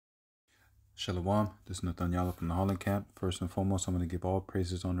Shalom, this is Nathaniel from the Holland Camp. First and foremost, I'm going to give all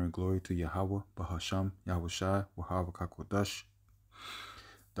praises, honor, and glory to Yahweh, Bahasham, Yahweh Shai, Wahava Kakodash.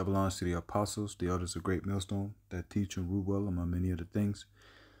 Double honors to the apostles, the elders of Great Millstone, that teach and rule well among many other things.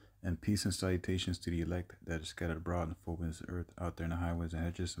 And peace and salutations to the elect that is scattered abroad in the four winds of the earth, out there in the highways and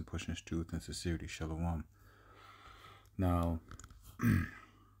hedges, and pushing truth and sincerity. Shalom. Now,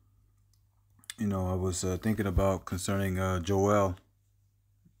 I was thinking about concerning Joel.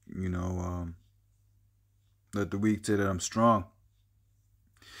 Let the weak say that I'm strong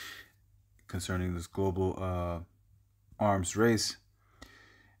concerning this global arms race.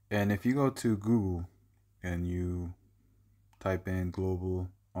 And if you go to Google and you type in global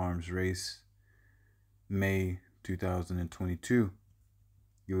arms race May 2022,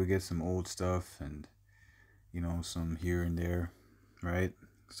 you will get some old stuff and some here and there, right?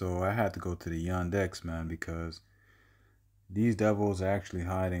 So I had to go to the Yandex, man, because these devils are actually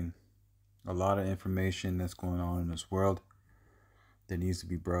hiding a lot of information that's going on in this world that needs to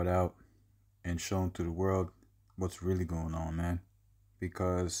be brought out and shown to the world what's really going on, man.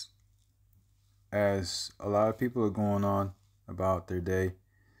 Because as a lot of people are going on about their day,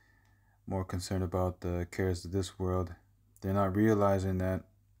 more concerned about the cares of this world, they're not realizing that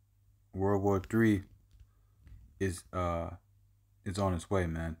World War III is on its way,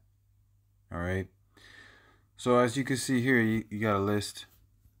 man. All right. So as you can see here, you got a list.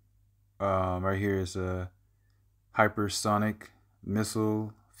 Right here is a hypersonic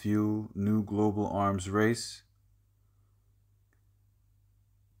missile fuel new global arms race.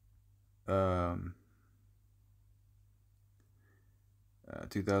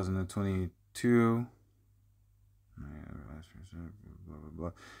 2022.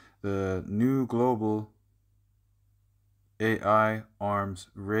 The new global AI arms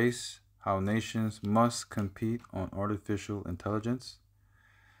race, how nations must compete on artificial intelligence.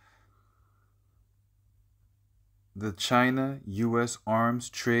 The China-U.S. arms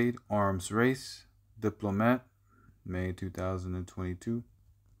trade arms race, diplomat, May 2022.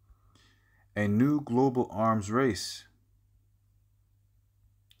 A new global arms race.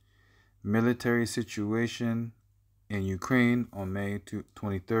 Military situation in Ukraine on May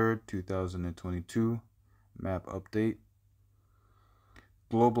 23rd, 2022. Map update.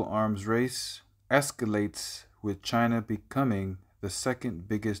 Global arms race escalates with China becoming the second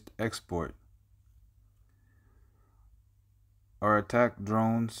biggest export. Are attack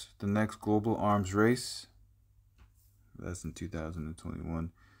drones the next global arms race? That's in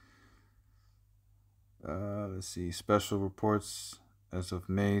 2021. Let's see. Special reports as of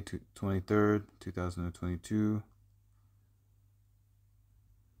May 23rd, 2022.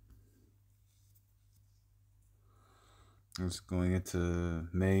 It's going into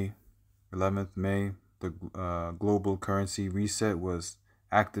May 11th. May, the global currency reset was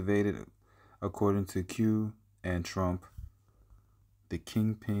activated according to Q and Trump, the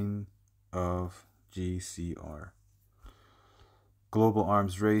kingpin of GCR. Global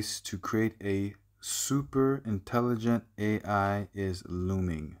arms race to create a super intelligent AI is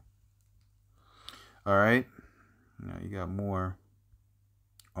looming. All right. Now you got more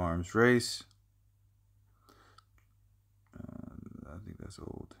arms race. I think that's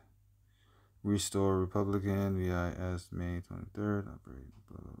old. Restore Republican VIS May 23rd. Operate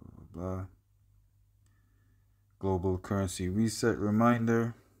blah blah blah. Global currency reset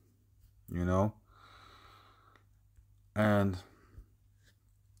reminder. And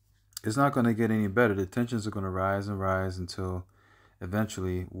it's not going to get any better. The tensions are going to rise and rise until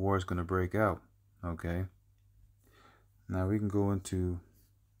eventually war is going to break out. Okay. Now we can go into,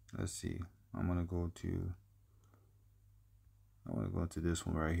 let's see. I want to go into this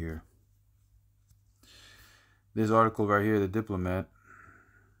one right here. This article right here, The Diplomat.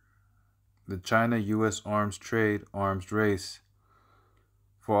 The China-U.S. arms trade arms race.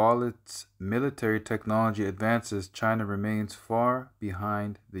 For all its military technology advances, China remains far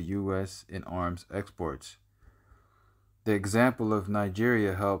behind the U.S. in arms exports. The example of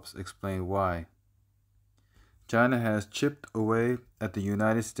Nigeria helps explain why. China has chipped away at the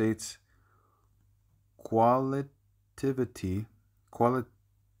United States' qualitative,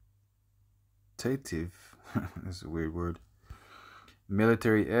 that's a weird word,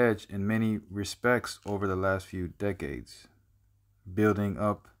 military edge in many respects over the last few decades, building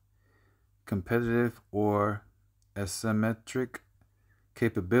up competitive or asymmetric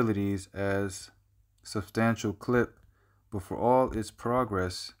capabilities as substantial clip, but for all its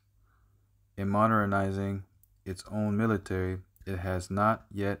progress in modernizing its own military, it has not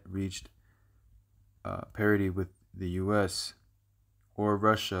yet reached parity with the US or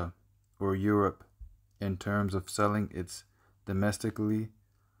Russia or Europe in terms of selling its domestically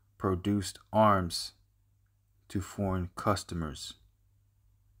produced arms to foreign customers.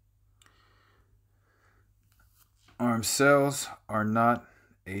 Arms sales are not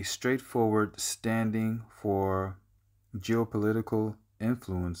a straightforward standing for geopolitical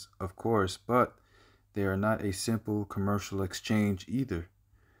influence, of course, but they are not a simple commercial exchange either.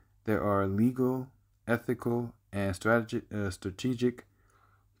 There are legal, ethical, and strategic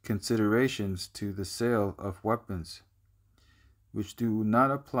considerations to the sale of weapons, which do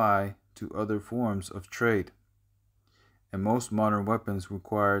not apply to other forms of trade. And most modern weapons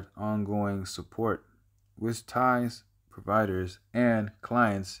require ongoing support, which ties providers and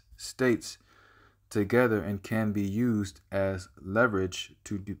clients, states together and can be used as leverage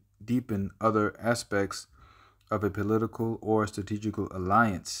to deepen other aspects of a political or strategical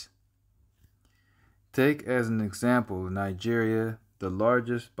alliance. Take as an example Nigeria, the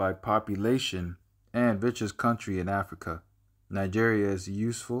largest by population and richest country in Africa. Nigeria is a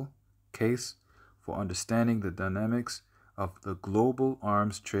useful case for understanding the dynamics of the global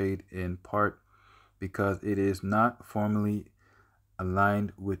arms trade, in part because it is not formally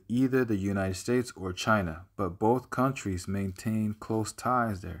aligned with either the United States or China, but both countries maintain close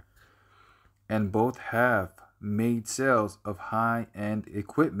ties there, and both have made sales of high-end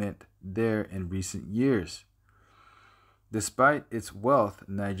equipment there in recent years. Despite its wealth,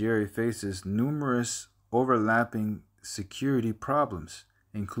 Nigeria faces numerous overlapping security problems,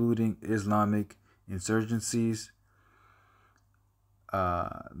 including Islamic insurgencies,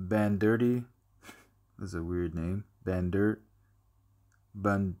 banditry, that's a weird name, banditry,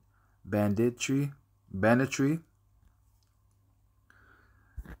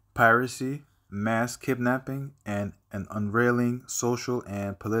 piracy, mass kidnapping, and an unrailing social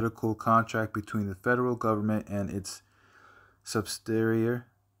and political contract between the federal government and its subsidiary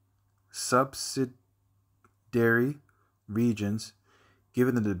regions.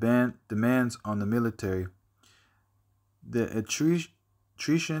 Given the demands on the military, the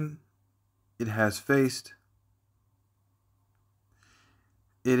attrition it has faced,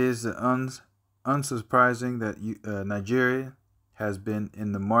 it is unsurprising that Nigeria has been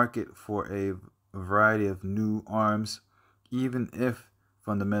in the market for a variety of new arms, even if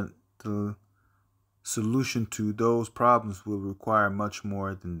fundamental solution to those problems will require much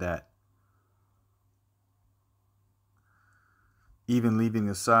more than that. Even leaving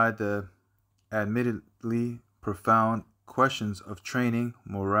aside the admittedly profound questions of training,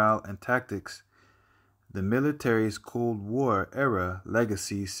 morale, and tactics, the military's Cold War era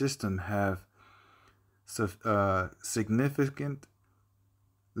legacy system have significant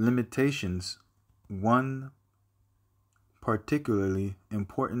limitations. One particularly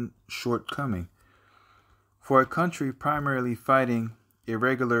important shortcoming for a country primarily fighting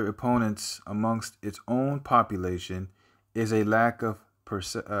irregular opponents amongst its own population is a lack of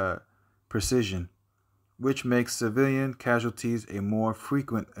precision, which makes civilian casualties a more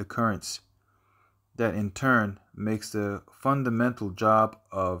frequent occurrence. That in turn makes the fundamental job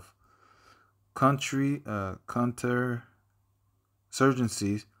of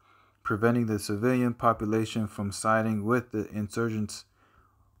counterinsurgencies, preventing the civilian population from siding with the insurgents,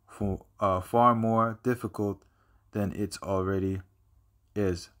 far more difficult than it already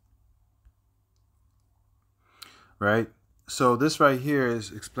is. Right? So this right here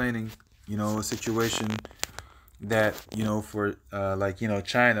is explaining, a situation that, for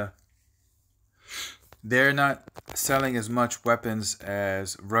China, they're not selling as much weapons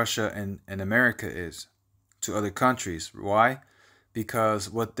as Russia and America is to other countries. Why? Because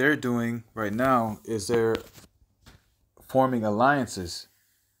what they're doing right now is they're forming alliances.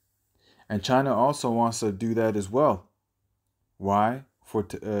 And China also wants to do that as well. Why? For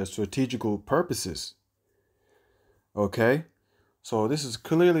strategical purposes. Okay? So this is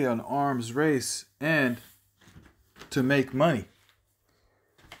clearly an arms race and to make money.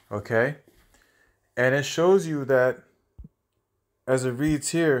 Okay? And it shows you that, as it reads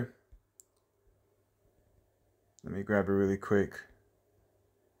here, let me grab it really quick.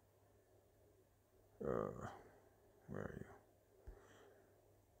 Where are you?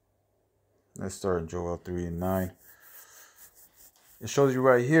 Let's start in Joel 3:9. It shows you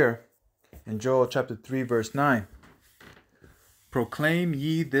right here in Joel chapter 3, verse 9. Proclaim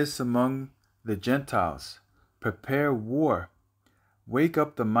ye this among the Gentiles. Prepare war. Wake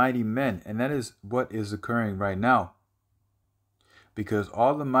up the mighty men. And that is what is occurring right now. Because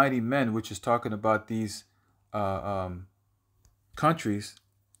all the mighty men, which is talking about these countries,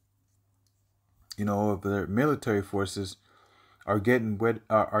 of their military forces, are getting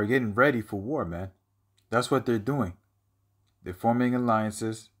ready for war, man. That's what they're doing. They're forming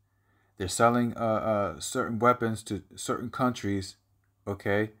alliances. They're selling certain weapons to certain countries,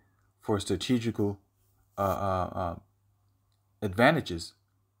 okay, for strategical advantages.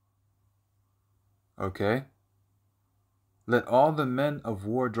 Okay? Let all the men of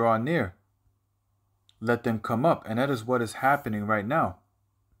war draw near. Let them come up. And that is what is happening right now.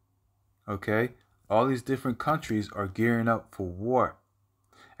 Okay? All these different countries are gearing up for war.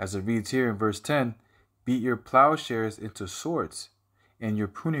 As it reads here in verse 10, beat your plowshares into swords and your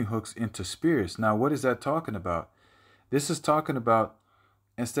pruning hooks into spears. Now, what is that talking about? This is talking about,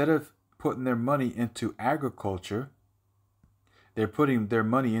 instead of putting their money into agriculture, they're putting their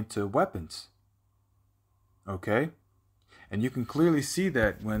money into weapons. Okay? And you can clearly see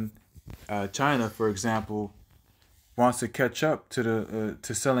that when China, for example, wants to catch up to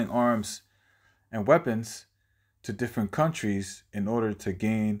to selling arms and weapons to different countries in order to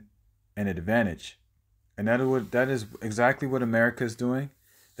gain an advantage. And that is exactly what America is doing.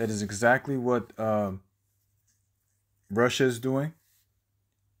 That is exactly what Russia is doing.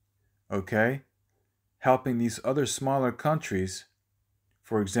 Okay? Helping these other smaller countries.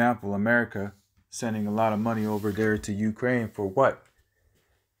 For example, America sending a lot of money over there to Ukraine for what?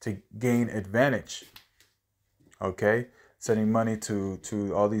 To gain advantage. Okay? Sending money to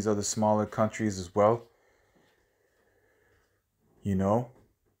all these other smaller countries as well. You know,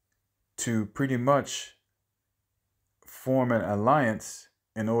 to pretty much form an alliance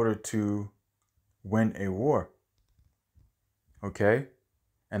in order to win a war. Okay?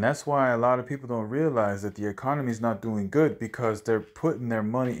 And that's why a lot of people don't realize that the economy is not doing good, because they're putting their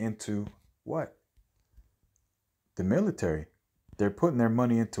money into what? The military. They're putting their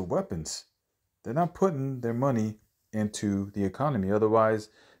money into weapons. They're not putting their money into the economy. Otherwise,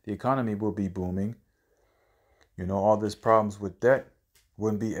 the economy will be booming. You know, all these problems with debt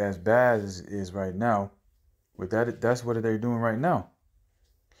wouldn't be as bad as it is right now. With that, that's what they're doing right now.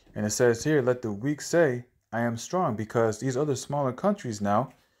 And it says here, let the weak say, I am strong, because these other smaller countries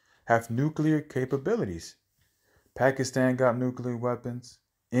now have nuclear capabilities. Pakistan got nuclear weapons.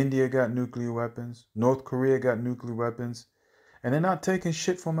 India got nuclear weapons. North Korea got nuclear weapons. And they're not taking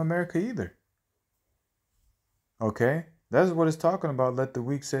shit from America either. Okay? That's what it's talking about. Let the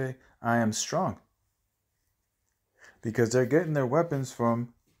weak say, I am strong. Because they're getting their weapons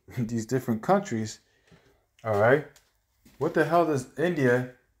from these different countries. All right? What the hell does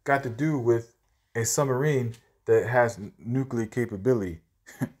India got to do with a submarine that has nuclear capability?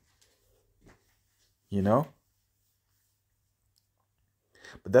 You know?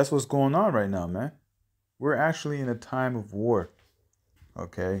 But that's what's going on right now, man. We're actually in a time of war.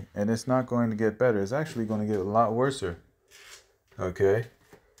 Okay? And it's not going to get better. It's actually going to get a lot worse. Okay?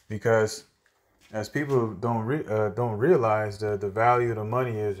 Because as people don't realize, the value of the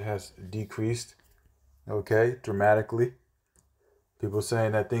money has decreased, okay, dramatically. People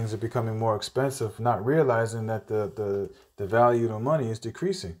saying that things are becoming more expensive, not realizing that the value of the money is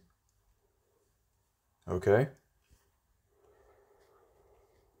decreasing. Okay.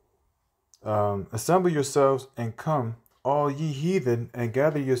 Assemble yourselves and come, all ye heathen, and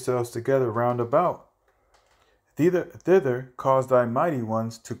gather yourselves together round about. Thither cause thy mighty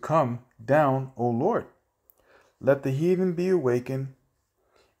ones to come down, O Lord. Let the heathen be awakened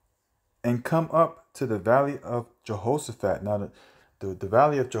and come up to the valley of Jehoshaphat. Now, the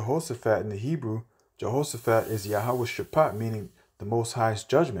valley of Jehoshaphat in the Hebrew, Jehoshaphat is Yahweh Shaphat, meaning the Most High's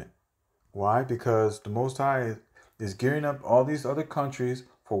judgment. Why? Because the Most High is gearing up all these other countries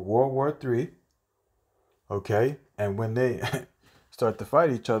for World War III. Okay? And when they start to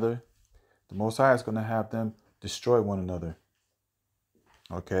fight each other, the Most High is going to have them destroy one another.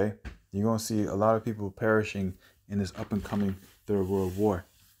 Okay? You're going to see a lot of people perishing in this up and coming Third World War.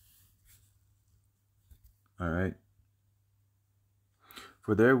 All right?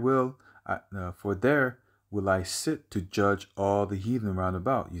 For there will I sit to judge all the heathen round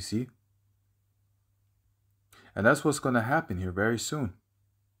about, you see? And that's what's going to happen here very soon.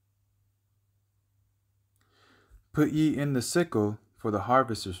 Put ye in the sickle, for the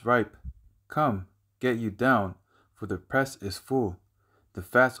harvest is ripe. Come, get you down, for the press is full. The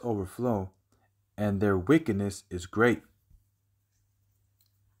fats overflow, and their wickedness is great.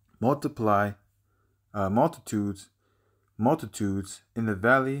 Multitudes in the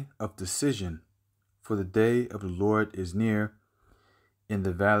valley of decision, for the day of the Lord is near in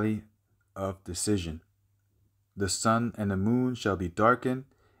the valley of decision. The sun and the moon shall be darkened,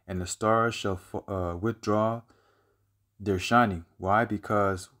 and the stars shall withdraw their shining. Why?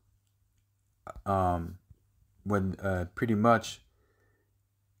 Because when pretty much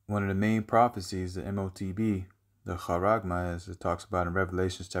one of the main prophecies, the MOTB, the Charagma, as it talks about in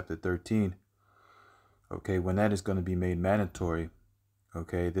Revelation chapter 13, okay, when that is going to be made mandatory,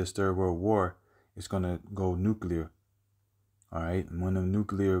 okay, this Third World War is going to go nuclear, All right. And when the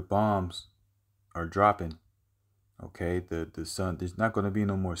nuclear bombs are dropping, okay, the sun, there's not going to be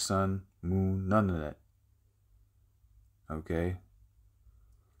no more sun, moon, none of that. Okay.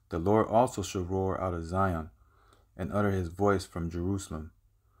 The Lord also shall roar out of Zion and utter his voice from Jerusalem,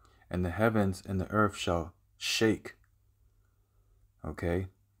 and the heavens and the earth shall shake. Okay.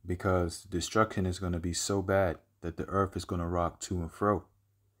 Because destruction is going to be so bad that the earth is going to rock to and fro.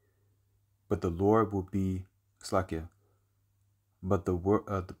 But the Lord will be, it's like a, but the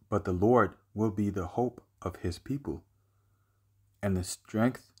Lord will be the hope of his people and the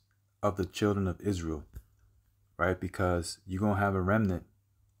strength of the children of Israel, right? Because you're going to have a remnant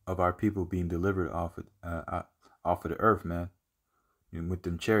of our people being delivered off of the earth, man, with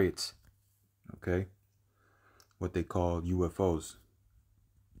them chariots, okay? What they call UFOs.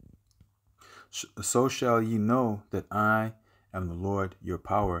 So shall ye know that I am the Lord your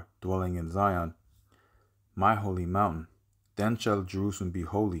power, dwelling in Zion, my holy mountain. Then shall Jerusalem be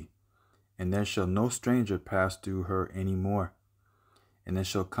holy, and there shall no stranger pass through her any more. And it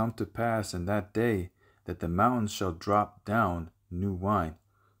shall come to pass in that day that the mountains shall drop down new wine,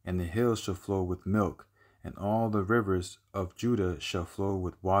 and the hills shall flow with milk, and all the rivers of Judah shall flow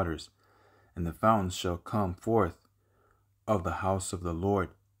with waters, and the fountains shall come forth of the house of the Lord,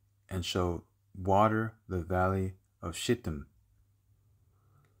 and shall water the valley of Shittim.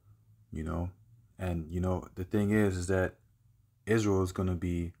 And the thing is that Israel is going to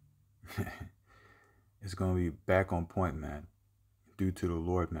be it's going to be back on point, man, due to the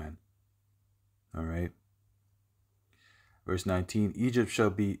Lord, man. All right. Verse 19, Egypt shall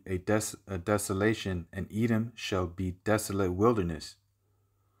be a desolation, and Edom shall be desolate wilderness.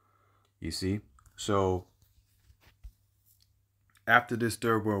 You see? So after this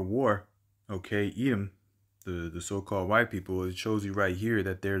Third World War, okay, Edom, the so-called white people, it shows you right here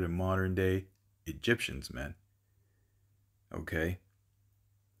that they're the modern day Egyptians, man. Okay.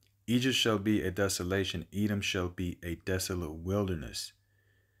 Egypt shall be a desolation, Edom shall be a desolate wilderness.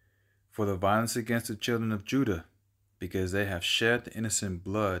 For the violence against the children of Judah, because they have shed innocent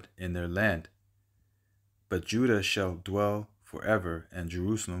blood in their land. But Judah shall dwell forever, and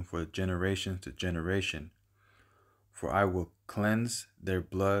Jerusalem for generation to generation. For I will cleanse their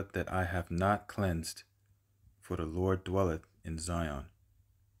blood that I have not cleansed, for the Lord dwelleth in Zion.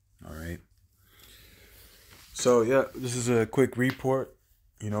 All right. So, yeah, this is a quick report,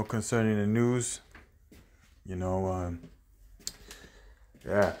 concerning the news. We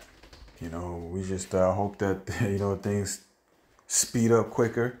just hope that, things speed up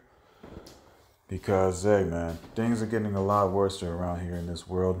quicker. Because, hey, man, things are getting a lot worse around here in this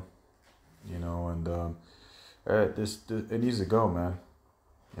world. It needs to go, man.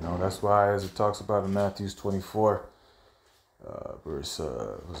 That's why, as it talks about in Matthew 24, verse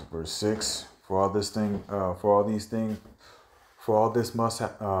 6, for all this must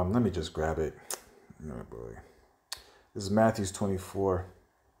have, let me just grab it. Oh, boy. This is Matthew 24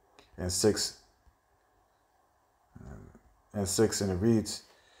 and 6, and it reads,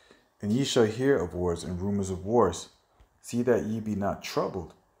 And ye shall hear of wars and rumors of wars. See that ye be not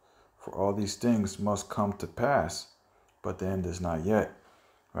troubled, for all these things must come to pass, but the end is not yet.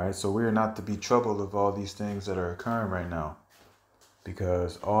 Right? So we are not to be troubled of all these things that are occurring right now,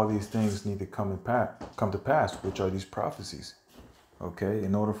 because all these things need to come to pass, which are these prophecies. Okay?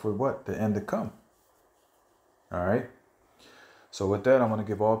 In order for what? The end to come. All right? So with that, I'm going to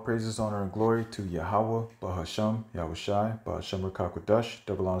give all praises, honor, and glory to Yahweh, Bahasham, Yahushai, Bahasham Rakakwadash,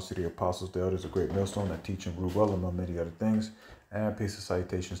 double honors to the apostles, the elders, a great millstone that teach and grew well among many other things, and peace and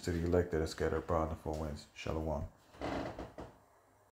salutations to the elect that are scattered abroad in the four winds. Shalom.